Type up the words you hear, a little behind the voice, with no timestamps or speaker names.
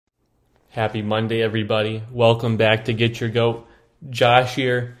Happy Monday, everybody. Welcome back to Get Your Goat. Josh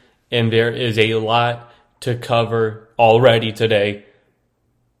here, and there is a lot to cover already today.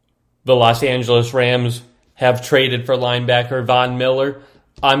 The Los Angeles Rams have traded for linebacker Von Miller.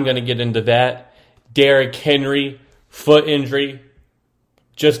 I'm going to get into that. Derrick Henry, foot injury,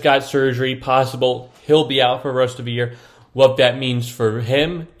 just got surgery, possible he'll be out for the rest of the year. What that means for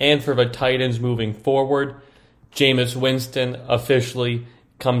him and for the Titans moving forward. Jameis Winston officially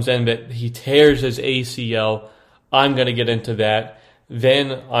comes in that he tears his ACL. I'm going to get into that.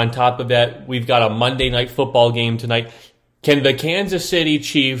 Then on top of that, we've got a Monday night football game tonight. Can the Kansas City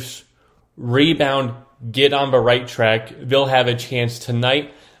Chiefs rebound, get on the right track? They'll have a chance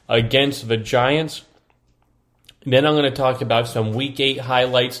tonight against the Giants. Then I'm going to talk about some Week 8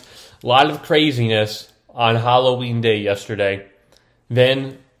 highlights. A lot of craziness on Halloween Day yesterday.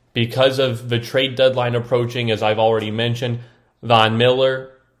 Then, because of the trade deadline approaching, as I've already mentioned, Von Miller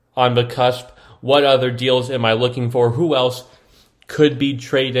on the cusp. What other deals am I looking for? Who else could be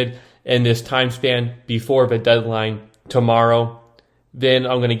traded in this time span before the deadline tomorrow? Then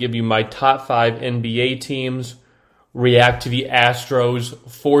I'm going to give you my top 5 NBA teams, react to the Astros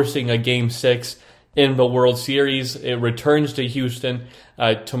forcing a Game 6 in the World Series. It returns to Houston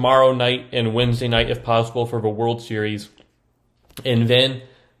tomorrow night and Wednesday night if possible for the World Series. And then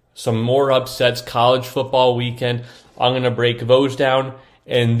some more upsets, college football weekend. I'm going to break those down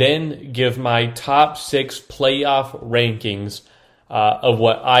and then give my top 6 playoff rankings of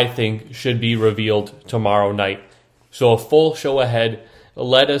what I think should be revealed tomorrow night. So a full show ahead.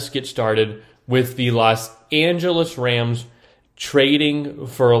 Let us get started with the Los Angeles Rams trading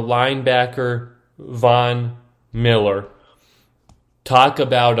for linebacker Von Miller. Talk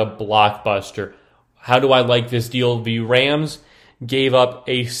about a blockbuster. How do I like this deal? The Rams gave up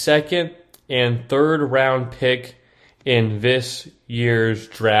a second and third round pick in this year's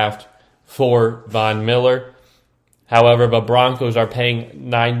draft for Von Miller. However, the Broncos are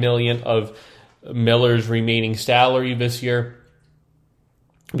paying $9 million of Miller's remaining salary this year.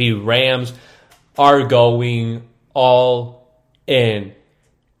 The Rams are going all in,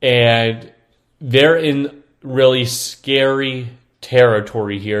 and they're in really scary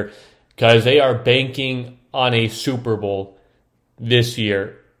territory here because they are banking on a Super Bowl this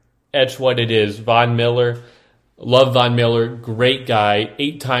year. That's what it is. Von Miller, love Von Miller, great guy,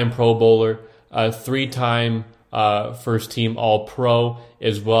 8-time Pro Bowler, 3-time first team All-Pro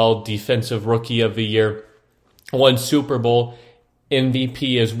as well, Defensive Rookie of the Year, won Super Bowl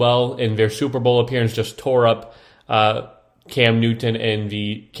MVP as well, and their Super Bowl appearance just tore up Cam Newton and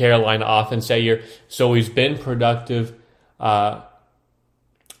the Carolina offense that year. So he's been productive. However,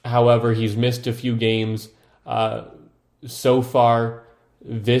 he's missed a few games so far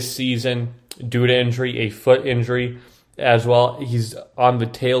this season due to injury, a foot injury as well. He's on the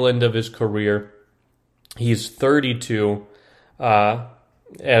tail end of his career. He's 32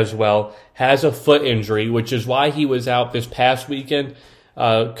 as well. Has a foot injury, which is why he was out this past weekend.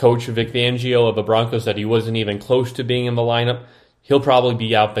 Coach Vic Fangio of the Broncos said he wasn't even close to being in the lineup. He'll probably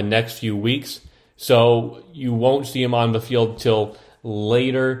be out the next few weeks. So you won't see him on the field till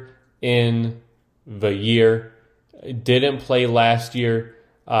later in the year. Didn't play last year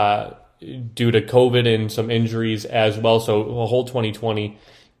due to COVID and some injuries as well. So the whole 2020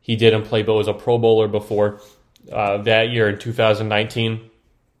 he didn't play, but was a Pro Bowler before that year in 2019.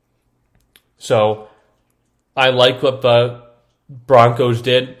 So I like what the Broncos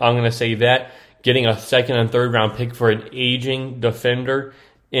did. I'm going to say that. Getting a second and third round pick for an aging defender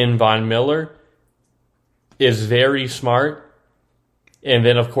in Von Miller is very smart. And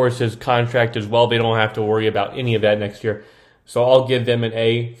then, of course, his contract as well. They don't have to worry about any of that next year. So I'll give them an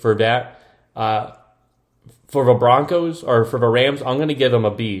A for that. For the Broncos, or for the Rams, I'm going to give them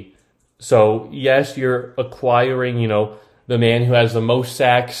a B. So, yes, you're acquiring, the man who has the most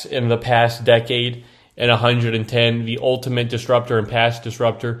sacks in the past decade and 110, the ultimate disruptor and pass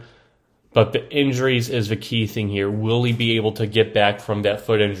disruptor. But the injuries is the key thing here. Will he be able to get back from that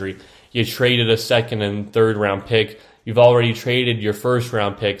foot injury? You traded a second and third round pick. You've already traded your first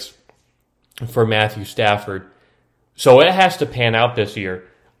round picks for Matthew Stafford. So it has to pan out this year.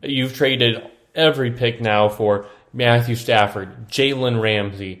 You've traded every pick now for Matthew Stafford, Jalen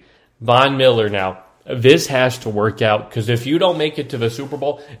Ramsey, Von Miller now. This has to work out because if you don't make it to the Super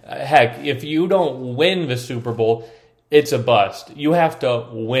Bowl, heck, if you don't win the Super Bowl, it's a bust. You have to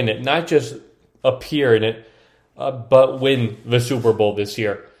win it, not just appear in it, but win the Super Bowl this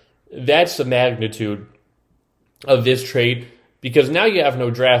year. That's the magnitude of this trade because now you have no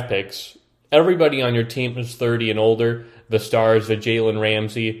draft picks. Everybody on your team is 30 and older. The stars, the Jalen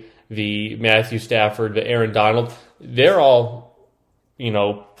Ramsey, the Matthew Stafford, the Aaron Donald, they're all,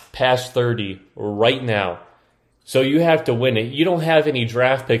 past 30 right now. So you have to win it. You don't have any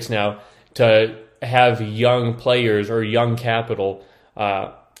draft picks now to have young players or young capital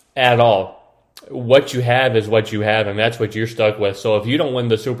at all. What you have is what you have, and that's what you're stuck with. So if you don't win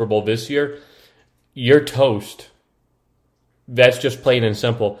the Super Bowl this year, you're toast. That's just plain and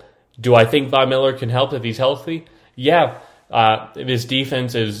simple. Do I think Von Miller can help if he's healthy? Yeah. His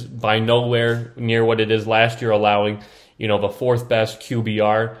defense is by nowhere near what it is last year, allowing, the fourth best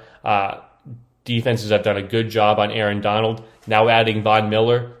QBR. Defenses have done a good job on Aaron Donald. Now adding Von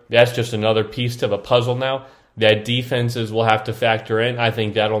Miller, that's just another piece to the puzzle now that defenses will have to factor in. I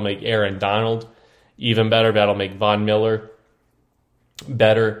think that'll make Aaron Donald even better. That'll make Von Miller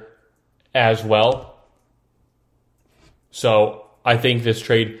better as well. So I think this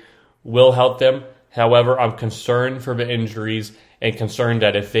trade will help them. However, I'm concerned for the injuries and concerned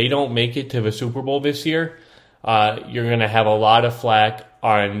that if they don't make it to the Super Bowl this year, you're going to have a lot of flack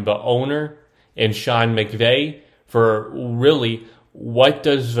on the owner and Sean McVay for really what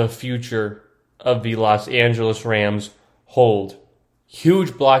does the future of the Los Angeles Rams hold.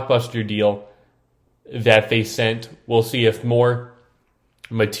 Huge blockbuster deal that they sent. We'll see if more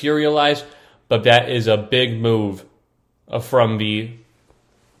materialize, but that is a big move from the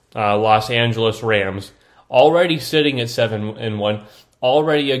Los Angeles Rams. Already sitting at 7-1,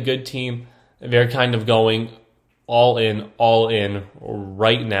 already a good team. They're kind of going all in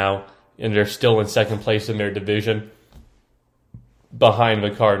right now, and they're still in second place in their division behind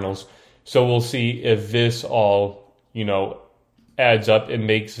the Cardinals. So we'll see if this all, adds up and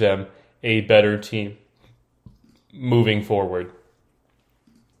makes them a better team moving forward.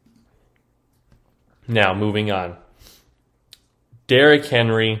 Now, moving on. Derrick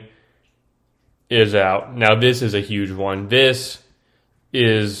Henry is out. Now, this is a huge one. This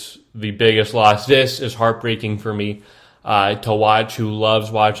is the biggest loss. This is heartbreaking for me to watch, who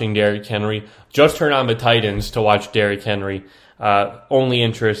loves watching Derrick Henry. Just turn on the Titans to watch Derrick Henry. Only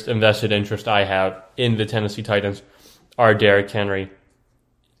invested interest I have in the Tennessee Titans are Derrick Henry.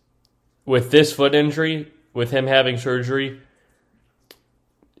 With this foot injury, with him having surgery,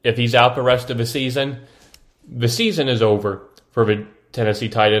 if he's out the rest of the season is over for the Tennessee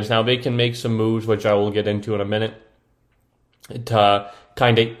Titans. Now, they can make some moves, which I will get into in a minute, to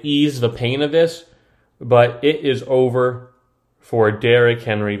kind of ease the pain of this, but it is over for Derrick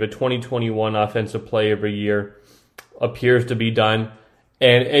Henry. The 2021 Offensive Player of the Year appears to be done,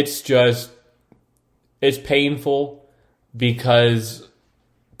 and it's painful because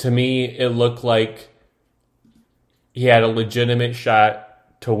to me it looked like he had a legitimate shot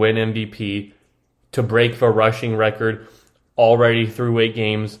to win MVP, to break the rushing record already through 8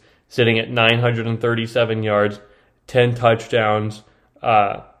 games, sitting at 937 yards, 10 touchdowns.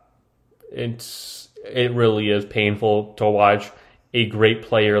 It really is painful to watch a great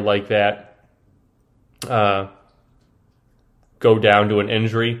player like that go down to an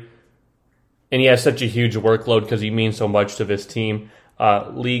injury. And he has such a huge workload because he means so much to this team.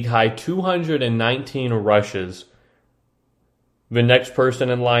 League high 219 rushes. The next person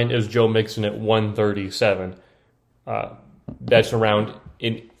in line is Joe Mixon at 137. That's around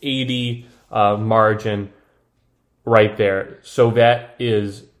an 80 margin right there. So that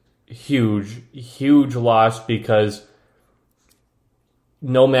is huge loss, because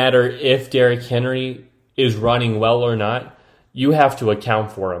no matter if Derrick Henry is running well or not, you have to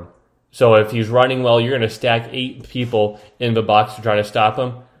account for him. So if he's running well, you're going to stack 8 people in the box to try to stop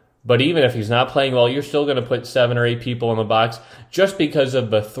him. But even if he's not playing well, you're still going to put 7 or 8 people in the box just because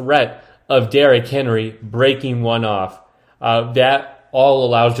of the threat of Derrick Henry breaking one off. That all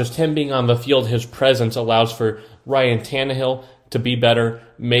allows, just him being on the field, his presence allows for Ryan Tannehill to be better,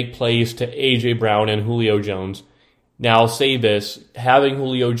 make plays to A.J. Brown and Julio Jones. Now, I'll say this, having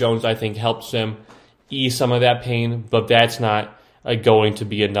Julio Jones, I think, helps him ease some of that pain, but that's not going to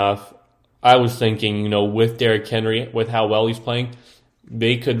be enough. I was thinking, with Derrick Henry, with how well he's playing,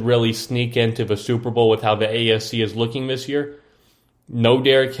 they could really sneak into the Super Bowl with how the AFC is looking this year. No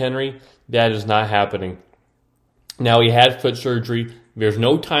Derrick Henry, that is not happening. Now, he had foot surgery. There's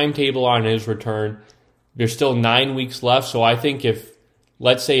no timetable on his return. There's still 9 weeks left, so I think if,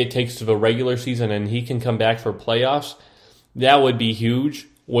 let's say it takes to the regular season and he can come back for playoffs, that would be huge.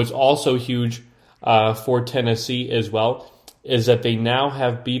 What's also huge for Tennessee as well is that they now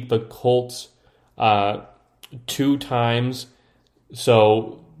have beat the Colts 2 times,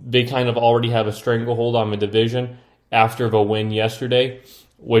 so they kind of already have a stranglehold on the division after the win yesterday,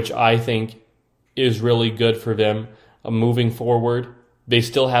 which I think is really good for them moving forward. They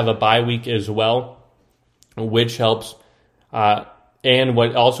still have a bye week as well, which helps. And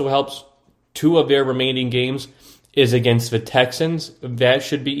what also helps, 2 of their remaining games is against the Texans. That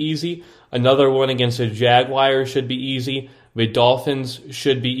should be easy. Another one against the Jaguars should be easy. The Dolphins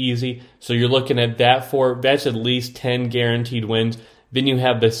should be easy. So you're looking at that's at least 10 guaranteed wins. Then you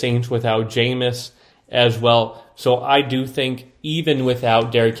have the Saints without Jameis as well. So I do think even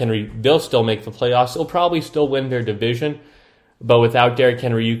without Derrick Henry, they'll still make the playoffs. They'll probably still win their division. But without Derrick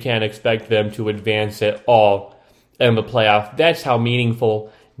Henry, you can't expect them to advance at all in the playoff. That's how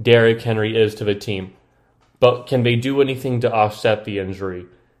meaningful Derrick Henry is to the team. But can they do anything to offset the injury?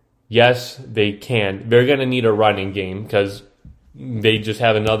 Yes, they can. They're going to need a running game because they just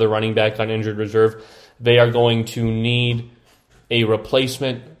have another running back on injured reserve. They are going to need a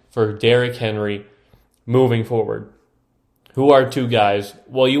replacement for Derrick Henry moving forward. Who are two guys?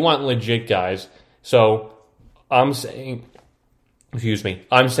 Well, you want legit guys. So I'm saying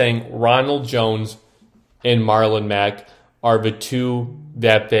Ronald Jones and Marlon Mack are the two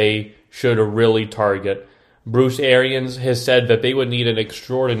that they should really target. Bruce Arians has said that they would need an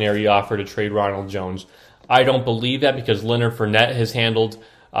extraordinary offer to trade Ronald Jones. I don't believe that because Leonard Fournette has handled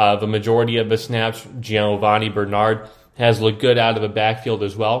the majority of the snaps. Giovanni Bernard has looked good out of the backfield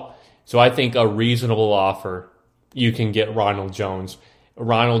as well. So I think a reasonable offer, you can get Ronald Jones.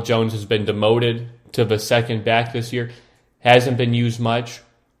 Ronald Jones has been demoted to the second back this year. Hasn't been used much.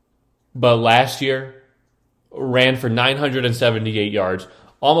 But last year, ran for 978 yards.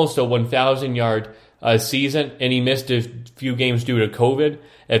 Almost a 1,000-yard season, and he missed a few games due to COVID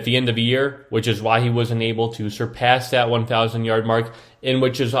at the end of the year, which is why he wasn't able to surpass that 1,000-yard mark, and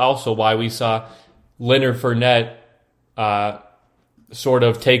which is also why we saw Leonard Fournette sort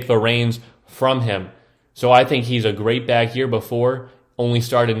of take the reins from him. So I think he's a great back. Year before, only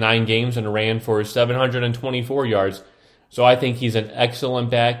started 9 games and ran for 724 yards. So I think he's an excellent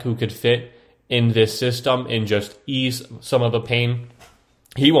back who could fit in this system and just ease some of the pain.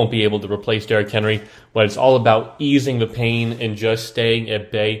 He won't be able to replace Derrick Henry, but it's all about easing the pain and just staying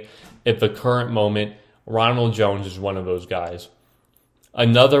at bay at the current moment. Ronald Jones is one of those guys.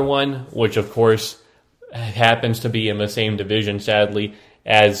 Another one, which of course happens to be in the same division, sadly,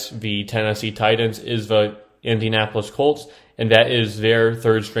 as the Tennessee Titans, is the Indianapolis Colts, and that is their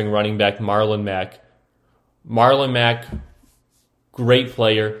third-string running back, Marlon Mack. Marlon Mack, great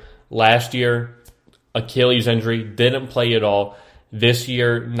player. Last year, Achilles injury, didn't play at all. This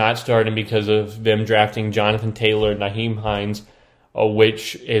year, not starting because of them drafting Jonathan Taylor and Nyheim Hines,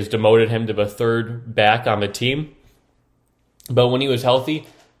 which has demoted him to the third back on the team. But when he was healthy,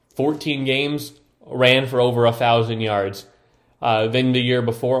 14 games, ran for over 1,000 yards. Then the year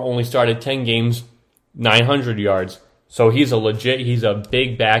before, only started 10 games, 900 yards. So he's a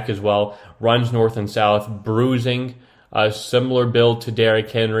big back as well. Runs north and south, bruising, similar build to Derrick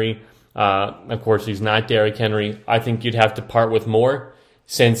Henry. Of course, he's not Derrick Henry. I think you'd have to part with more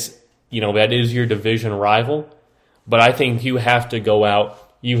since, that is your division rival. But I think you have to go out.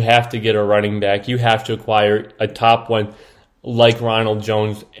 You have to get a running back. You have to acquire a top one like Ronald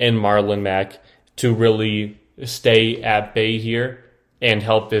Jones and Marlon Mack to really stay at bay here and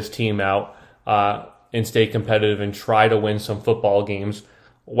help this team out and stay competitive and try to win some football games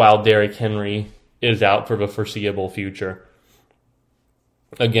while Derrick Henry is out for the foreseeable future.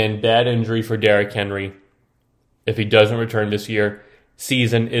 Again, bad injury for Derrick Henry. If he doesn't return this year,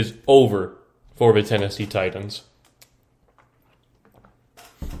 season is over for the Tennessee Titans.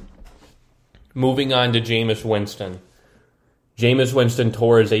 Moving on to Jameis Winston. Jameis Winston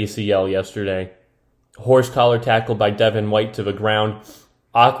tore his ACL yesterday. Horse collar tackle by Devin White to the ground.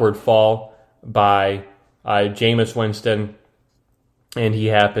 Awkward fall by Jameis Winston. And he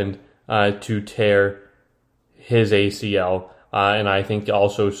happened to tear his ACL. And I think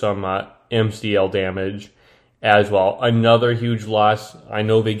also some MCL damage as well. Another huge loss. I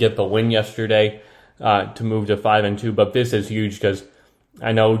know they get the win yesterday to move to 5-2, but this is huge because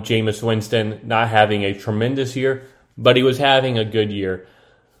I know Jameis Winston not having a tremendous year, but he was having a good year.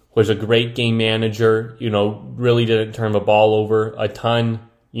 Was a great game manager. Really didn't turn the ball over a ton.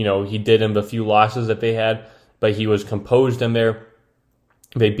 He did in the few losses that they had, but he was composed in there.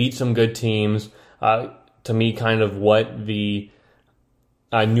 They beat some good teams. To me, kind of what the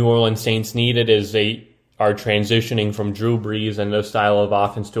New Orleans Saints needed is they are transitioning from Drew Brees and the style of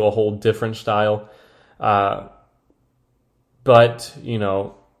offense to a whole different style. But,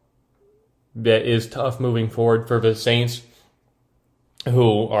 that is tough moving forward for the Saints,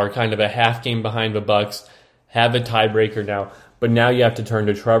 who are kind of a half game behind the Bucs, have a tiebreaker now. But now you have to turn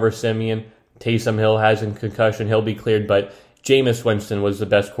to Trevor Siemian. Taysom Hill has a concussion. He'll be cleared, but Jameis Winston was the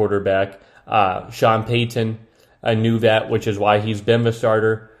best quarterback. Sean Payton knew that, which is why he's been the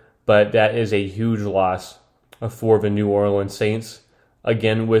starter, but that is a huge loss for the New Orleans Saints.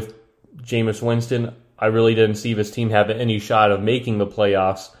 Again, with Jameis Winston, I really didn't see this team have any shot of making the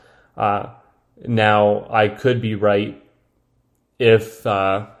playoffs. Now, I could be right if,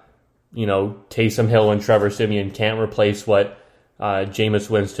 Taysom Hill and Trevor Siemian can't replace what Jameis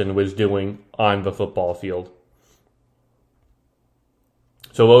Winston was doing on the football field.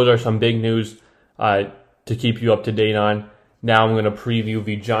 So those are some big news to keep you up to date on. Now I'm going to preview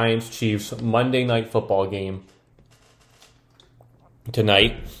the Giants-Chiefs Monday Night Football game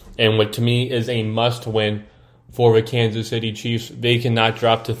tonight, and what to me is a must-win for the Kansas City Chiefs. They cannot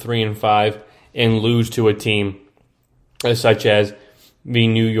drop to 3-5 and lose to a team such as the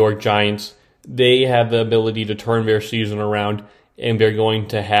New York Giants. They have the ability to turn their season around, and they're going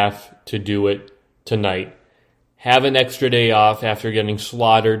to have to do it tonight. Have an extra day off after getting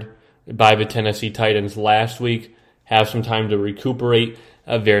slaughtered by the Tennessee Titans last week. Have some time to recuperate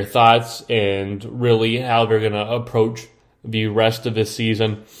their thoughts and really how they're going to approach the rest of the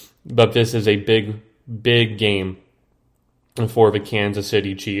season. But this is a big, big game for the Kansas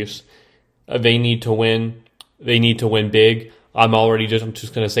City Chiefs. They need to win. They need to win big. I'm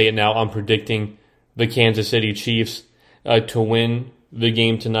just going to say it now. I'm predicting the Kansas City Chiefs to win the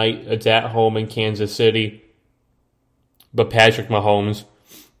game tonight. It's at home in Kansas City. But Patrick Mahomes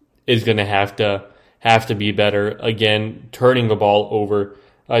is going to have to be better. Again, turning the ball over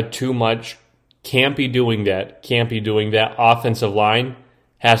too much. Can't be doing that. Offensive line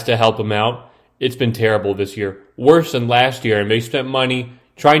has to help him out. It's been terrible this year. Worse than last year. And they spent money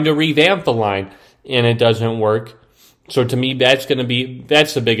trying to revamp the line, and it doesn't work. So to me, that's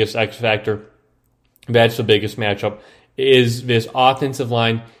the biggest X factor. That's the biggest matchup, is this offensive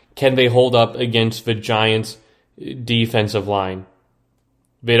line. Can they hold up against the Giants' defensive line?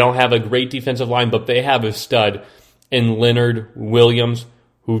 They don't have a great defensive line, but they have a stud in Leonard Williams,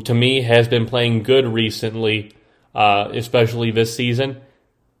 who to me has been playing good recently, especially this season.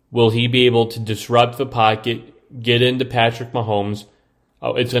 Will he be able to disrupt the pocket, get into Patrick Mahomes?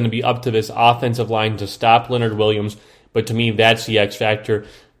 It's going to be up to this offensive line to stop Leonard Williams, but to me, that's the X factor.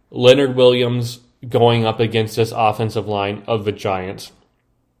 Leonard Williams going up against this offensive line of the Giants.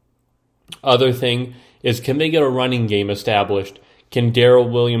 Other thing is, can they get a running game established? Can Darrell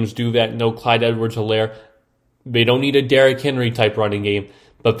Williams do that? No Clyde Edwards-Helaire. They don't need a Derrick Henry type running game,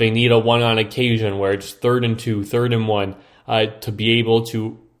 but they need a one on occasion where it's 3rd and 2, 3rd and 1 to be able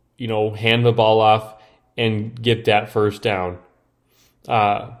to, hand the ball off and get that first down.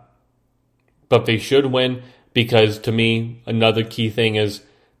 But they should win because, to me, another key thing is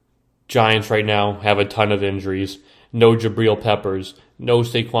Giants right now have a ton of injuries. No Jabril Peppers, no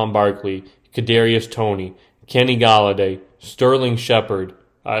Saquon Barkley, Kadarius Toney, Kenny Golladay, Sterling Shepard,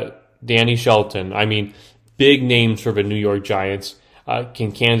 Danny Shelton. I mean, big names for the New York Giants.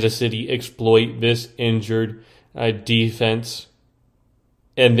 Can Kansas City exploit this injured defense?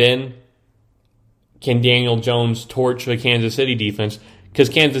 And then can Daniel Jones torch the Kansas City defense? Because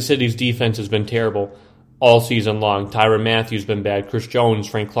Kansas City's defense has been terrible all season long. Tyrann Mathieu's been bad. Chris Jones,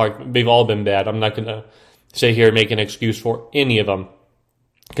 Frank Clark, they've all been bad. I'm not going to sit here and make an excuse for any of them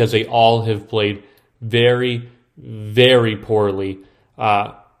because they all have played very, very poorly.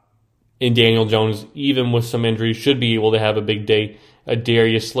 And Daniel Jones, even with some injuries, should be able to have a big day.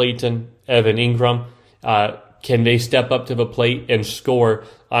 Darius Slayton, Evan Ingram, can they step up to the plate and score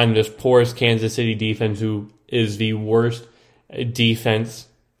on this porous Kansas City defense, who is the worst defense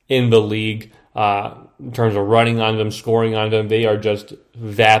in the league in terms of running on them, scoring on them? They are just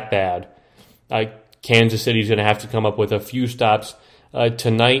that bad. Kansas City's going to have to come up with a few stops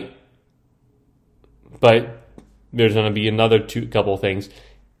tonight, but there's going to be another couple things.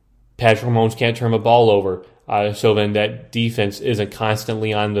 Patrick Mahomes can't turn the ball over, so then that defense isn't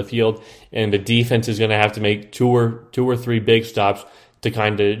constantly on the field, and the defense is going to have to make two or three big stops to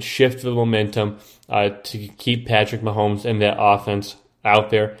kind of shift the momentum to keep Patrick Mahomes and that offense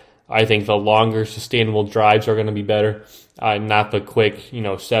out there. I think the longer sustainable drives are going to be better, not the quick,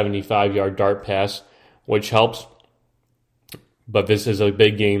 75-yard dart pass, which helps. But this is a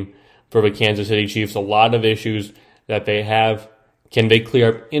big game for the Kansas City Chiefs. A lot of issues that they have. Can they clear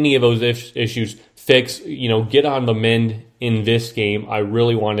up any of those issues? Fix, get on the mend in this game. I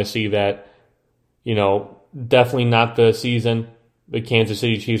really want to see that. Definitely not the season the Kansas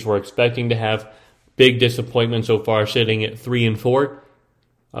City Chiefs were expecting to have. Big disappointment so far, sitting at 3-4.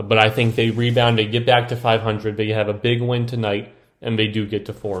 But I think they rebound, they get back to 500. They have a big win tonight, and they do get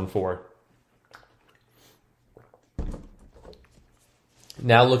to 4-4.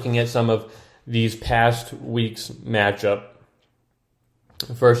 Now looking at some of these past weeks' matchup.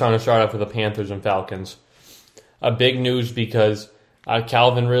 First, I'm going to start off with the Panthers and Falcons. Big news because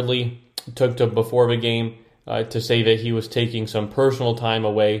Calvin Ridley took to before the game to say that he was taking some personal time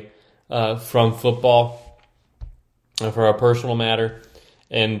away from football for a personal matter.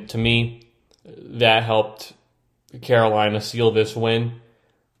 And to me, that helped Carolina seal this win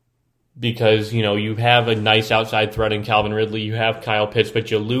because, you have a nice outside threat in Calvin Ridley. You have Kyle Pitts, but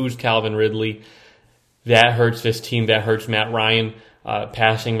you lose Calvin Ridley. That hurts this team. That hurts Matt Ryan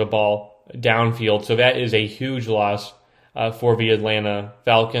passing the ball downfield. So that is a huge loss for the Atlanta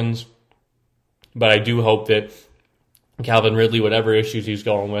Falcons. But I do hope that Calvin Ridley, whatever issues he's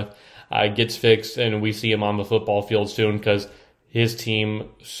going with, gets fixed and we see him on the football field soon because his team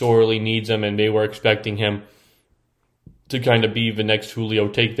sorely needs him and they were expecting him to kind of be the next Julio,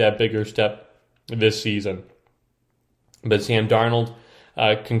 take that bigger step this season. But Sam Darnold,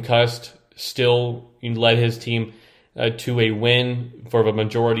 concussed, still led his team to a win for the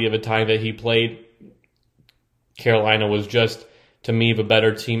majority of the time that he played. Carolina was just, to me, the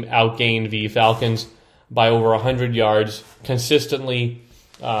better team, outgained the Falcons by over 100 yards, consistently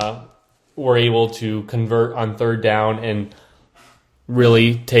were able to convert on third down and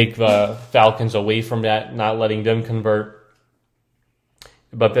really take the Falcons away from that, not letting them convert.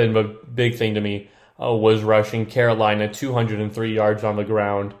 But then the big thing to me was rushing. Carolina, 203 yards on the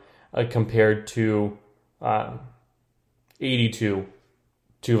ground compared to 82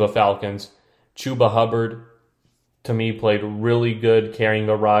 to the Falcons. Chuba Hubbard, to me, played really good carrying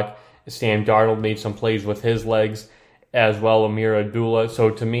the rock. Sam Darnold made some plays with his legs as well, Amir Abdullah. So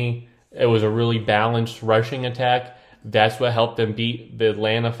to me, it was a really balanced rushing attack. That's what helped them beat the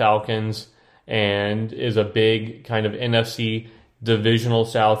Atlanta Falcons and is a big kind of NFC divisional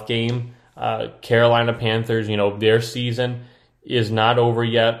South game. Carolina Panthers, their season is not over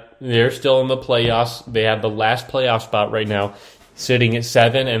yet. They're still in the playoffs. They have the last playoff spot right now, sitting at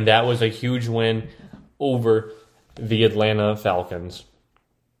 7, and that was a huge win over the Atlanta Falcons.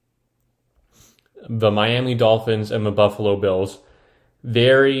 The Miami Dolphins and the Buffalo Bills.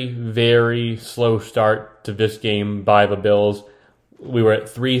 Very, very slow start to this game by the Bills. We were at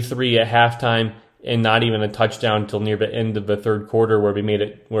 3-3 at halftime and not even a touchdown until near the end of the third quarter where we made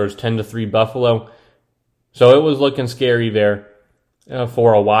it, where it was 10-3 Buffalo. So it was looking scary there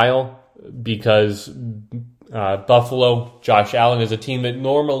for a while because Buffalo, Josh Allen, is a team that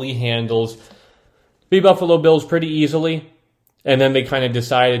normally handles the Buffalo Bills pretty easily. And then they kind of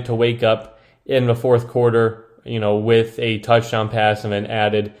decided to wake up in the fourth quarter, with a touchdown pass and then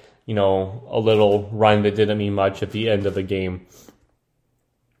added, a little run that didn't mean much at the end of the game.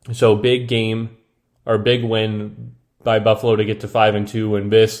 So big game, or big win by Buffalo to get to 5-2,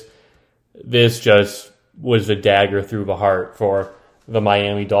 and this just was a dagger through the heart for the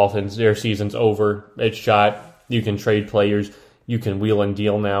Miami Dolphins. Their season's over. It's shot. You can trade players. You can wheel and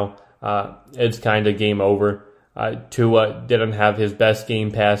deal now. It's kind of game over. Tua didn't have his best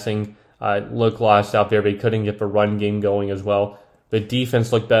game passing. Looked lost out there. They couldn't get the run game going as well. The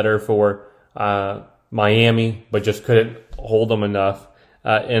defense looked better for Miami, but just couldn't hold them enough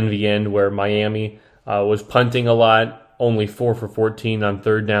in the end, where Miami was punting a lot, only 4 for 14 on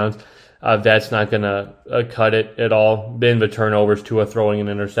third downs. That's not going to cut it at all. Then the turnovers, Tua throwing an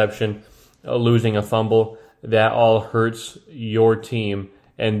interception, losing a fumble, that all hurts your team.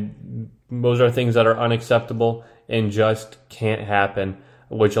 And those are things that are unacceptable and just can't happen,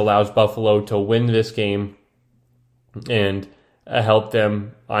 which allows Buffalo to win this game and help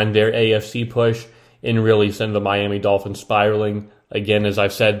them on their AFC push and really send the Miami Dolphins spiraling. Again, as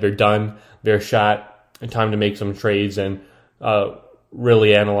I've said, they're done. They're shot. Time to make some trades and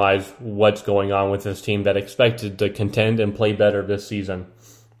really analyze what's going on with this team that expected to contend and play better this season.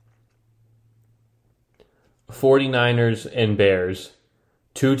 49ers and Bears,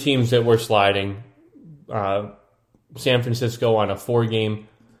 two teams that were sliding. San Francisco on a 4-game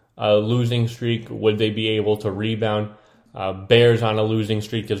losing streak. Would they be able to rebound? Bears on a losing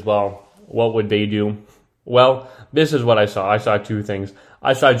streak as well. What would they do? Well, this is what I saw. I saw two things.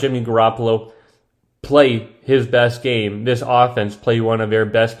 I saw Jimmy Garoppolo play his best game. This offense played one of their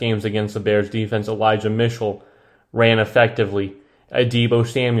best games against the Bears defense. Elijah Mitchell ran effectively. Deebo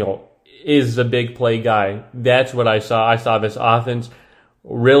Samuel is the big play guy. That's what I saw. I saw this offense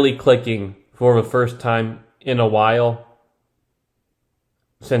really clicking for the first time in a while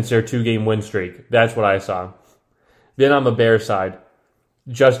since their 2-game win streak. That's what I saw. Then on the Bears side,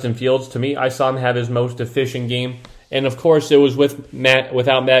 Justin Fields, to me, I saw him have his most efficient game. And of course, it was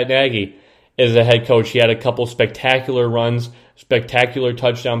without Matt Nagy as the head coach. He had a couple spectacular runs, spectacular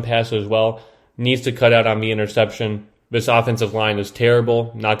touchdown passes as well. Needs to cut out on the interception. This offensive line is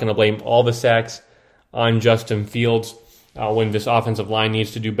terrible. Not going to blame all the sacks on Justin Fields. When this offensive line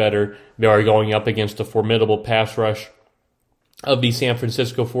needs to do better, they are going up against a formidable pass rush of the San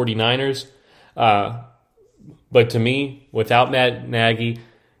Francisco 49ers. But to me, without Matt Nagy,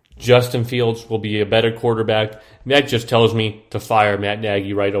 Justin Fields will be a better quarterback. That just tells me to fire Matt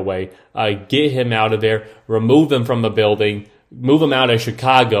Nagy right away. Get him out of there. Remove him from the building. Move him out of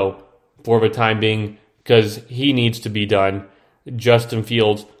Chicago for the time being because he needs to be done. Justin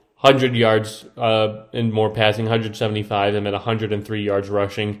Fields, 100 yards and more passing, 175, and then 103 yards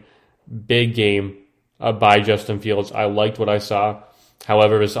rushing. Big game by Justin Fields. I liked what I saw.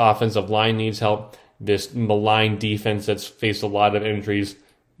 However, this offensive line needs help. This malign defense that's faced a lot of injuries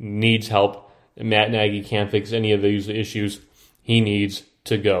needs help. Matt Nagy can't fix any of these issues. He needs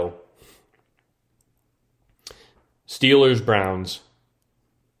to go. Steelers-Browns.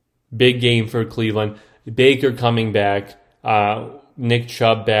 Big game for Cleveland. Baker coming back. Nick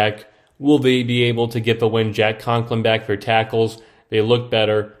Chubb back. Will they be able to get the win? Jack Conklin back for tackles. They look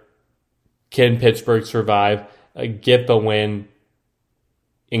better. Can Pittsburgh survive? Get the win?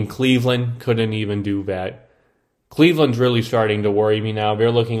 In Cleveland, couldn't even do that. Cleveland's really starting to worry me now.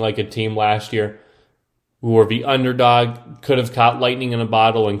 They're looking like a team last year who were the underdog, could have caught lightning in a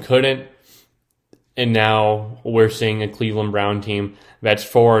bottle and couldn't. And now we're seeing a Cleveland Brown team that's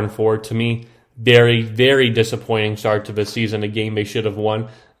 4-4. To me, very, very disappointing start to the season, a game they should have won.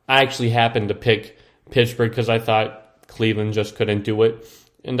 I actually happened to pick Pittsburgh because I thought Cleveland just couldn't do it.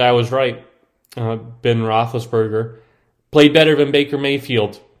 And I was right. Ben Roethlisberger played better than Baker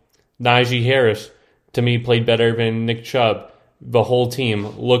Mayfield. Najee Harris, to me, played better than Nick Chubb. The whole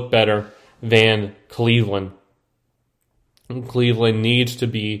team looked better than Cleveland. Cleveland needs to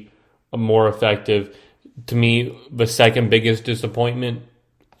be more effective. To me, the second biggest disappointment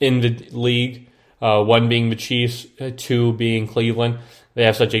in the league, one being the Chiefs, two being Cleveland. They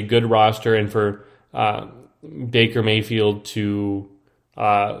have such a good roster, and for Baker Mayfield to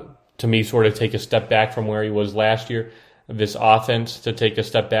me, sort of take a step back from where he was last year. This offense to take a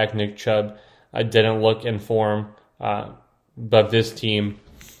step back. Nick Chubb didn't look in form, but this team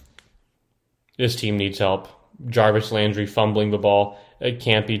needs help. Jarvis Landry fumbling the ball. It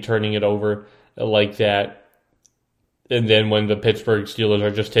can't be turning it over like that. And then when the Pittsburgh Steelers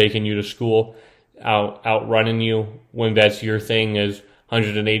are just taking you to school, outrunning you, when that's your thing, is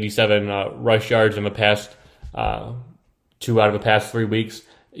 187 rush yards in the past 2 out of the past 3 weeks.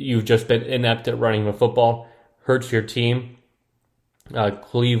 You've just been inept at running the football. Hurts your team.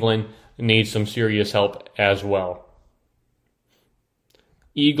 Cleveland needs some serious help as well.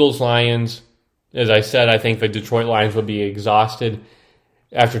 Eagles-Lions. As I said, I think the Detroit Lions would be exhausted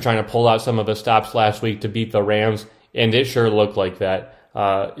after trying to pull out some of the stops last week to beat the Rams, and it sure looked like that.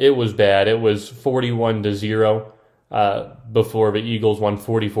 It was bad. It was 41-0 before the Eagles won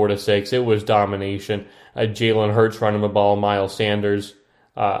 44-6. It was domination. Jalen Hurts running the ball, Miles Sanders.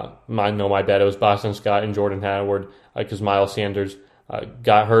 My bad. It was Boston Scott and Jordan Howard because Miles Sanders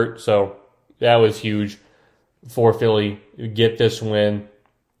got hurt. So that was huge for Philly. Get this win,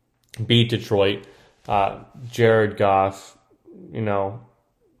 beat Detroit. Jared Goff, a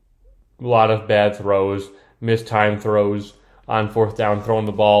lot of bad throws, missed time throws on fourth down, throwing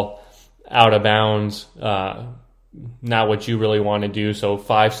the ball out of bounds. Not what you really want to do. So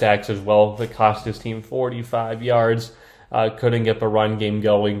 5 sacks as well. That cost his team 45 yards. Couldn't get the run game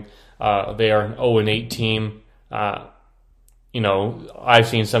going. They are an 0-8 team. I've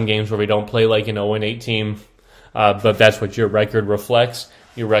seen some games where we don't play like an 0-8 team, but that's what your record reflects.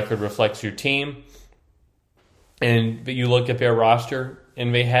 Your record reflects your team. And you look at their roster,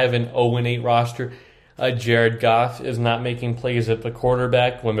 and they have an 0-8 roster. Jared Goff is not making plays at the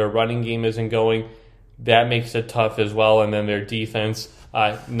quarterback when their running game isn't going. That makes it tough as well. And then their defense,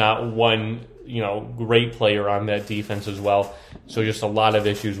 not one great player on that defense as well. So just a lot of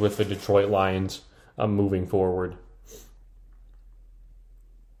issues with the Detroit Lions moving forward.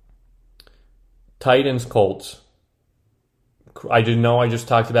 Titans, Colts. I just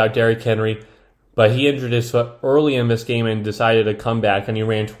talked about Derrick Henry, but he injured his foot early in this game and decided to come back, and he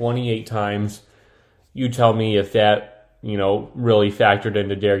ran 28 times. You tell me if that, really factored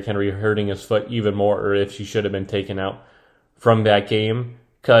into Derrick Henry hurting his foot even more, or if he should have been taken out from that game,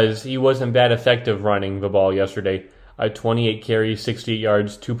 because he wasn't that effective running the ball yesterday. 28 carries, 68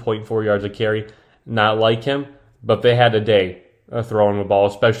 yards, 2.4 yards a carry. Not like him, but they had a day throwing the ball,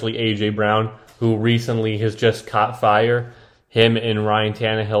 especially A.J. Brown, who recently has just caught fire. Him and Ryan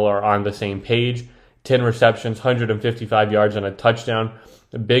Tannehill are on the same page. 10 receptions, 155 yards, and a touchdown.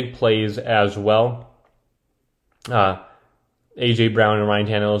 Big plays as well. A.J. Brown and Ryan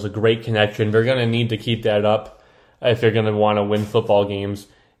Tannehill is a great connection. They're going to need to keep that up if they're going to want to win football games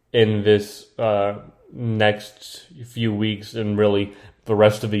in this next few weeks and really the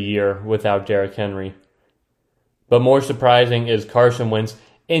rest of the year without Derrick Henry. But more surprising is Carson Wentz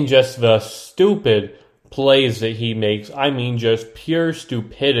in just the stupid plays that he makes. I mean, just pure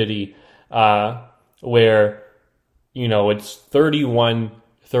stupidity, where, it's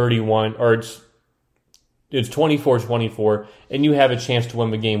 31-31, or it's 24-24, and you have a chance to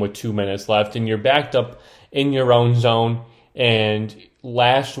win the game with 2 minutes left, and you're backed up in your own zone. And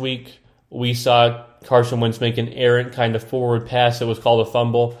last week, we saw Carson Wentz make an errant kind of forward pass that was called a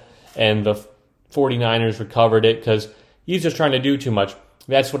fumble, and the 49ers recovered it because he's just trying to do too much.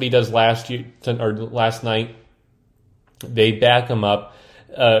 That's what he does last night. They back him up.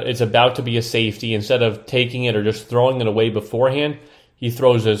 It's about to be a safety. Instead of taking it or just throwing it away beforehand, he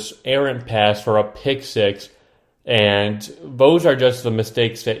throws this errant pass for a pick six. And those are just the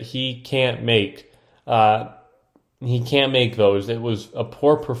mistakes that he can't make. He can't make those. It was a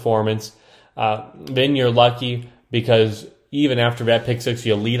poor performance. Then you're lucky because even after that pick six,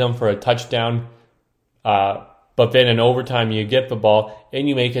 you lead them for a touchdown. But then in overtime, you get the ball and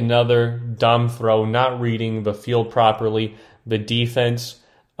you make another dumb throw, not reading the field properly. The defense,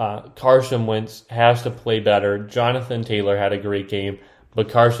 Carson Wentz has to play better. Jonathan Taylor had a great game. But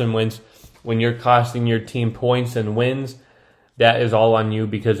Carson Wentz, when you're costing your team points and wins, that is all on you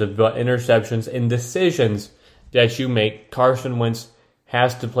because of the interceptions and decisions that you make. Carson Wentz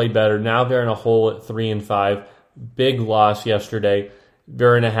has to play better. Now they're in a hole at 3-5. Big loss yesterday.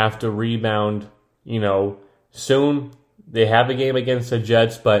 They're going to have to rebound, soon. They have a game against the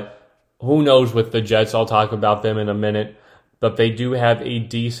Jets, but who knows with the Jets? I'll talk about them in a minute. But they do have a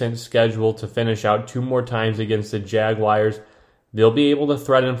decent schedule to finish out 2 more times against the Jaguars. They'll be able to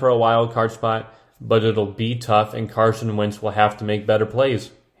threaten for a wild card spot, but it'll be tough, and Carson Wentz will have to make better plays,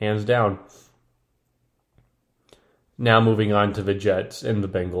 hands down. Now moving on to the Jets and the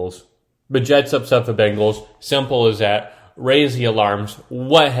Bengals. The Jets upset the Bengals. Simple as that. Raise the alarms.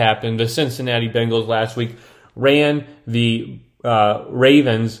 What happened? The Cincinnati Bengals last week ran the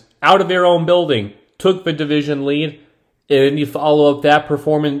Ravens out of their own building, took the division lead, and then you follow up that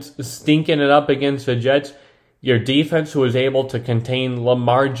performance stinking it up against the Jets. Your defense, who was able to contain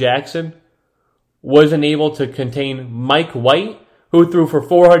Lamar Jackson, wasn't able to contain Mike White, who threw for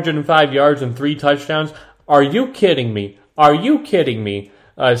 405 yards and 3 touchdowns. Are you kidding me? Are you kidding me,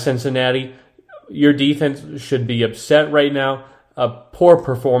 Cincinnati? Your defense should be upset right now. A poor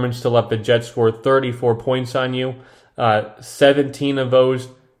performance to let the Jets score 34 points on you. 17 of those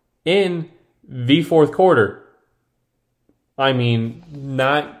in the fourth quarter. I mean,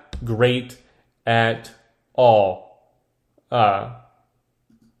 not great at all by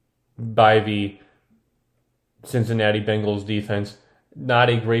the Cincinnati Bengals defense. Not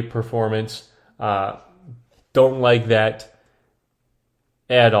a great performance. Don't like that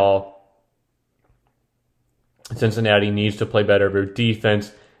at all. Cincinnati needs to play better. Their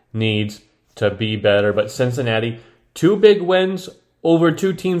defense needs to be better. But Cincinnati, 2 big wins over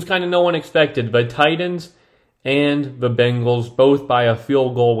 2 teams kind of no one expected. The Titans and the Bengals, both by a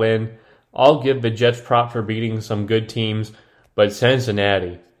field goal win. I'll give the Jets prop for beating some good teams. But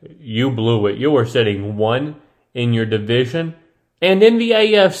Cincinnati, you blew it. You were sitting 1 in your division and in the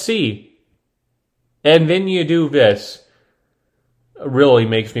AFC. And then you do this. It really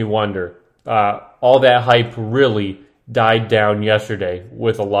makes me wonder. All that hype really died down yesterday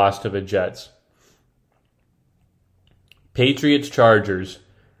with a loss to the Jets. Patriots-Chargers.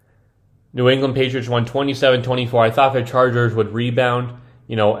 New England Patriots won 27-24. I thought the Chargers would rebound,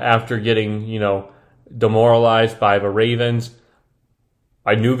 after getting, demoralized by the Ravens.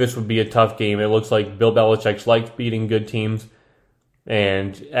 I knew this would be a tough game. It looks like Bill Belichick's liked beating good teams.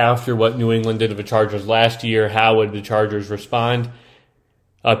 And after what New England did to the Chargers last year, how would the Chargers respond?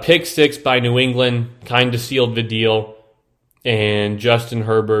 A pick six by New England kind of sealed the deal. And Justin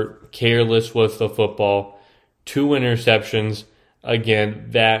Herbert, careless with the football. 2 interceptions. Again,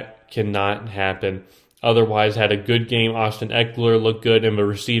 that cannot happen. Otherwise, had a good game. Austin Eckler looked good in the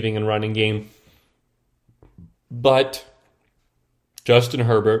receiving and running game. But Justin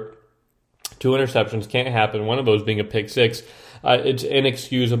Herbert, 2 interceptions, can't happen. One of those being a pick six. It's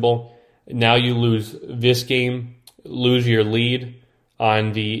inexcusable. Now you lose this game, lose your lead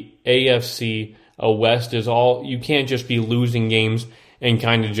on the AFC. West is all. You can't just be losing games and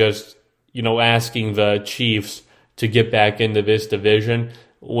kind of just, asking the Chiefs to get back into this division.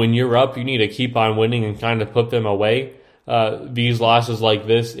 When you're up, you need to keep on winning and kind of put them away. These losses like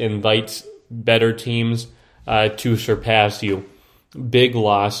this invites better teams to surpass you. Big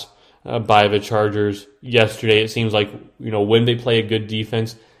loss by the Chargers yesterday. It seems like, when they play a good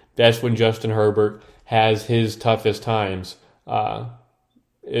defense, that's when Justin Herbert has his toughest times,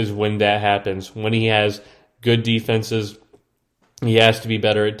 is when that happens. When he has good defenses, he has to be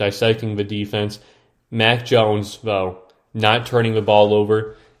better at dissecting the defense. Mac Jones, though, not turning the ball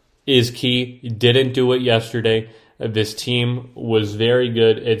over, is key. Didn't do it yesterday. This team was very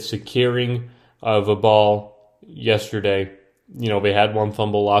good at securing of a ball yesterday. They had one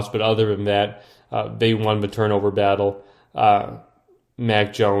fumble loss, but other than that, they won the turnover battle.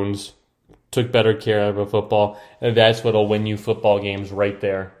 Mac Jones took better care of a football, and that's what'll win you football games right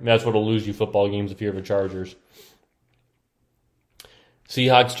there. That's what'll lose you football games if you're the Chargers.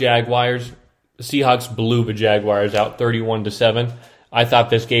 Seahawks-Jaguars. Seahawks blew the Jaguars out 31-7. I thought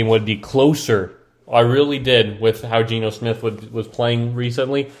this game would be closer. I really did with how Geno Smith was playing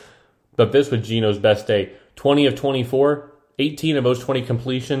recently. But this was Geno's best day. 20 of 24, 18 of those 20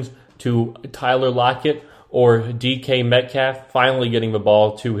 completions to Tyler Lockett or DK Metcalf, finally getting the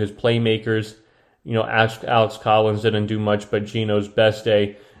ball to his playmakers. Alex Collins didn't do much, but Geno's best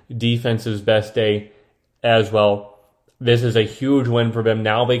day, defense's best day as well. This is a huge win for them.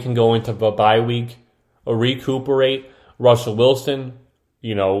 Now they can go into the bye week, recuperate. Russell Wilson,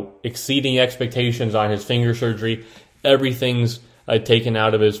 exceeding expectations on his finger surgery. Everything's taken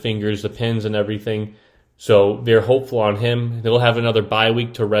out of his fingers, the pins and everything. So they're hopeful on him. They'll have another bye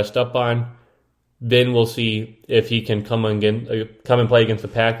week to rest up on. Then we'll see if he can come and play against the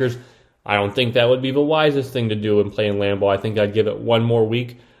Packers. I don't think that would be the wisest thing to do in playing Lambeau. I think I'd give it one more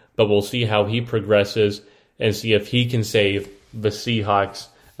week, but we'll see how he progresses and see if he can save the Seahawks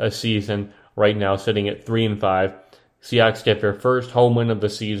season. Right now, sitting at 3-5. Seahawks get their first home win of the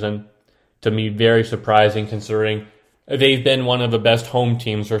season. To me, very surprising considering they've been one of the best home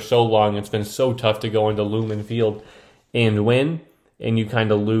teams for so long. It's been so tough to go into Lumen Field and win, and you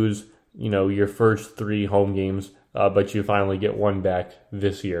kind of lose, your first 3 home games, but you finally get one back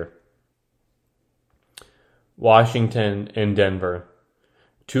this year. Washington and Denver.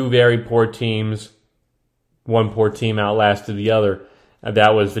 2 very poor teams. One poor team outlasted the other.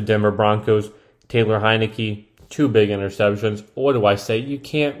 That was the Denver Broncos. Taylor Heineke, 2 big interceptions. What do I say? You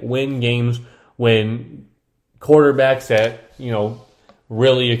can't win games when quarterbacks that,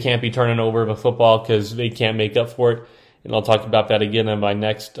 really you can't be turning over the football because they can't make up for it. And I'll talk about that again on my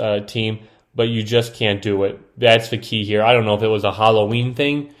next team. But you just can't do it. That's the key here. I don't know if it was a Halloween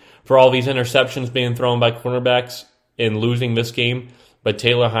thing for all these interceptions being thrown by quarterbacks and losing this game. But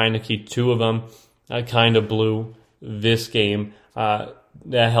Taylor Heineke, 2 of them, kind of blew this game.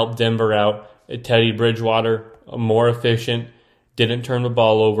 That helped Denver out. Teddy Bridgewater, more efficient, didn't turn the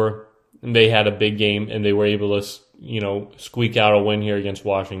ball over. And they had a big game, and they were able to, squeak out a win here against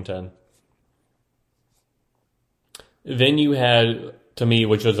Washington. Then you had, to me,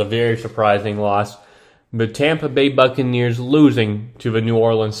 which was a very surprising loss, the Tampa Bay Buccaneers losing to the New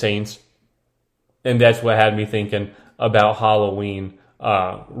Orleans Saints. And that's what had me thinking about Halloween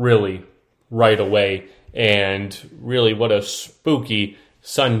really right away. And really what a spooky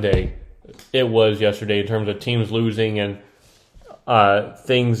Sunday it was yesterday in terms of teams losing and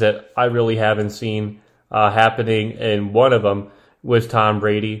things that I really haven't seen happening. And one of them was Tom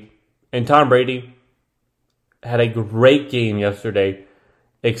Brady. And Tom Brady had a great game yesterday,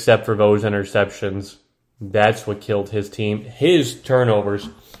 except for those interceptions. That's what killed his team. His turnovers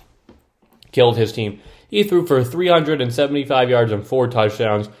killed his team. He threw for 375 yards and 4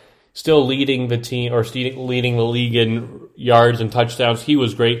 touchdowns, still leading the team or leading the league in yards and touchdowns. He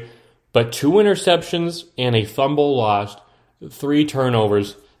was great. But 2 interceptions and a fumble lost, 3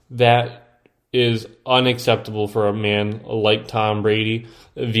 turnovers. That is unacceptable for a man like Tom Brady,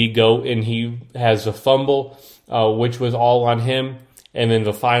 the GOAT. And he has a fumble, which was all on him. And then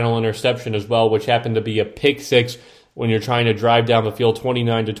the final interception as well, which happened to be a pick 6 when you're trying to drive down the field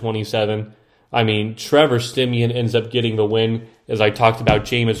 29-27. I mean, Trevor Siemian ends up getting the win. As I talked about,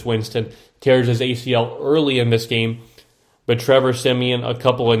 Jameis Winston tears his ACL early in this game. But Trevor Siemian, a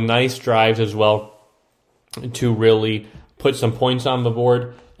couple of nice drives as well to really put some points on the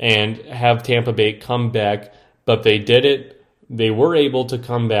board and have Tampa Bay come back. But they did it. They were able to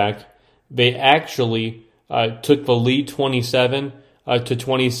come back. They actually took the lead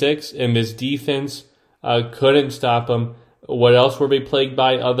 27-26, and this defense couldn't stop them. What else were they plagued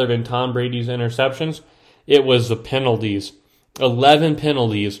by other than Tom Brady's interceptions? It was the penalties. 11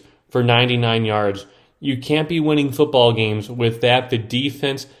 penalties for 99 yards. You can't be winning football games with that. The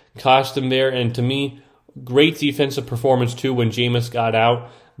defense cost them there, and to me, great defensive performance too when Jameis got out.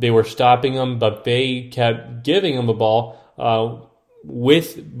 They were stopping him, but they kept giving him the ball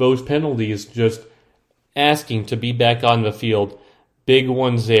with those penalties, just asking to be back on the field. Big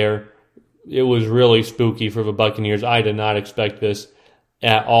ones there. It was really spooky for the Buccaneers. I did not expect this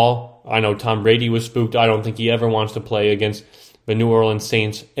at all. I know Tom Brady was spooked. I don't think he ever wants to play against the New Orleans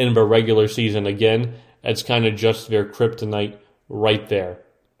Saints in the regular season again. It's kind of just their kryptonite right there.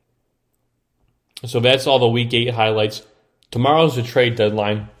 So that's all the Week 8 highlights. Tomorrow's the trade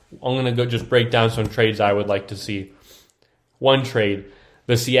deadline. I'm going to go just break down some trades I would like to see. One trade,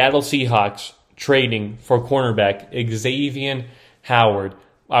 the Seattle Seahawks trading for cornerback Xavier Howard.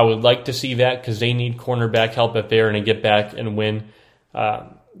 I would like to see that because they need cornerback help if they're going to get back and win or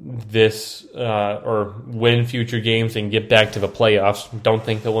win future games and get back to the playoffs. Don't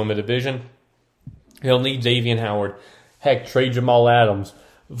think they'll win the division. He'll need Xavier Howard. Heck, trade Jamal Adams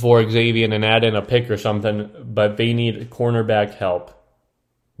for Xavier and add in a pick or something, but they need cornerback help.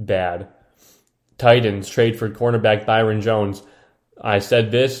 Bad. Titans trade for cornerback Byron Jones. I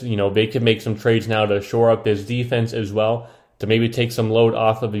said this, they could make some trades now to shore up his defense as well, to maybe take some load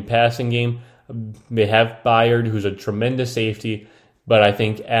off of the passing game. They have Byard, who's a tremendous safety, but I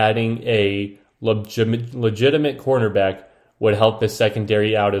think adding a legitimate cornerback would help this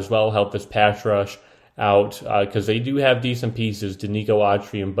secondary out as well, help this pass rush out, because they do have decent pieces, Danico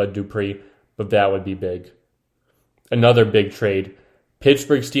Autry and Bud Dupree, but that would be big. Another big trade,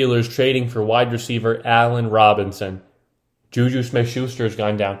 Pittsburgh Steelers trading for wide receiver Allen Robinson. Juju Smith-Schuster has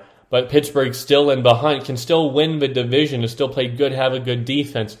gone down, but Pittsburgh's still in the hunt, can still win the division, to still play good, have a good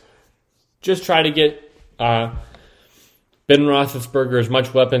defense. Just try to get Ben Roethlisberger as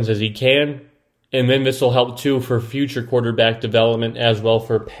much weapons as he can, and then this will help too for future quarterback development as well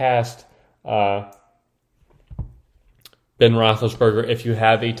for past Ben Roethlisberger. If you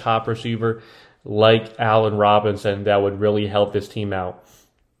have a top receiver like Allen Robinson, that would really help this team out.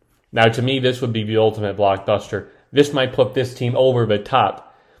 Now, to me, this would be the ultimate blockbuster. This might put this team over the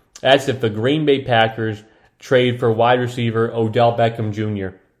top. That's if the Green Bay Packers trade for wide receiver Odell Beckham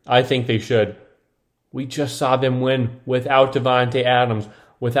Jr. I think they should. We just saw them win without Davante Adams,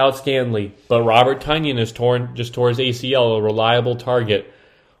 without Scanley. But Robert Tonyan just tore his ACL, a reliable target.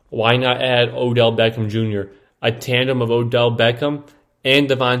 Why not add Odell Beckham Jr.? A tandem of Odell Beckham and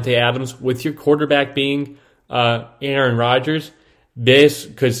Davante Adams with your quarterback being Aaron Rodgers. This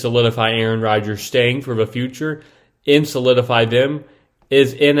could solidify Aaron Rodgers staying for the future and solidify them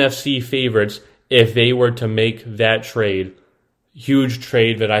as NFC favorites if they were to make that trade. Huge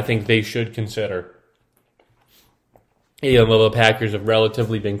trade that I think they should consider. Even though the Packers have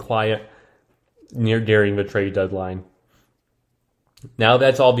relatively been quiet during the trade deadline. Now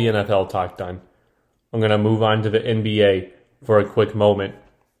that's all the NFL talk done. I'm going to move on to the NBA for a quick moment.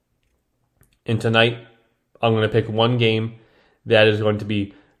 And tonight, I'm going to pick one game that is going to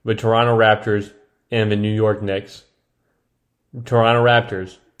be the Toronto Raptors and the New York Knicks. Toronto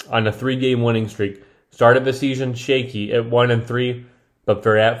Raptors on a 3-game winning streak. Started the season shaky at 1-3, but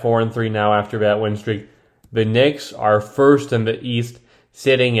they're at 4-3 now after that win streak. The Knicks are first in the East,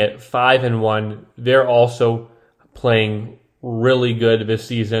 sitting at 5-1. They're also playing really good this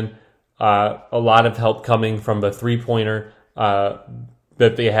season. A lot of help coming from the three-pointer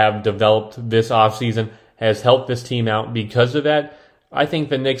that they have developed this offseason has helped this team out. Because of that, I think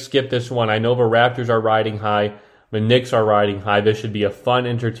the Knicks skip this one. I know the Raptors are riding high. The Knicks are riding high. This should be a fun,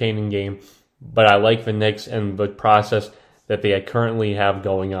 entertaining game. But I like the Knicks and the process that they currently have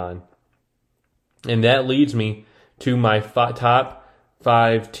going on. And that leads me to my top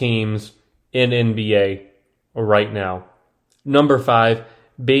 5 teams in NBA right now. Number 5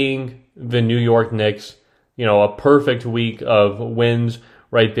 being the New York Knicks. A perfect week of wins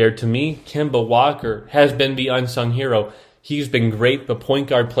right there. To me, Kemba Walker has been the unsung hero. He's been great. The point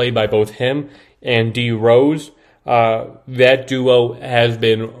guard play by both him and D. Rose, that duo has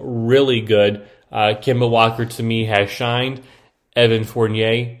been really good. Kemba Walker, to me, has shined. Evan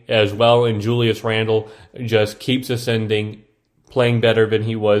Fournier as well, and Julius Randle just keeps ascending, playing better than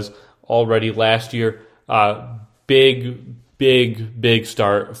he was already last year. Big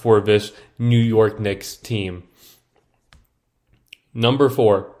start for this New York Knicks team. Number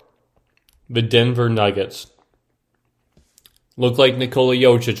 4, the Denver Nuggets. Looked like Nikola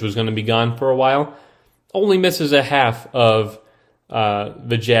Jokic was going to be gone for a while. Only misses a half of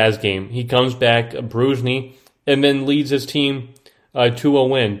the Jazz game. He comes back, a bruised knee, and then leads his team to a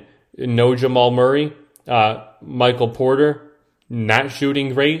win. No Jamal Murray. Michael Porter, not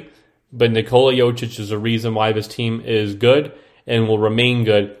shooting great, but Nikola Jokic is the reason why this team is good and will remain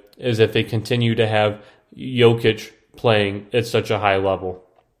good, is if they continue to have Jokic playing at such a high level.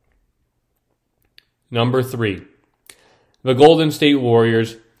 Number 3, the Golden State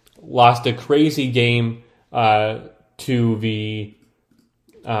Warriors lost a crazy game to the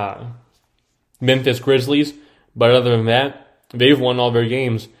Memphis Grizzlies, but other than that, they've won all their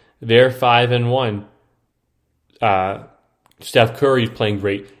games. They're 5-1. Steph Curry's playing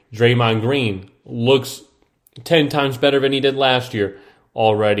great. Draymond Green looks 10 times better than he did last year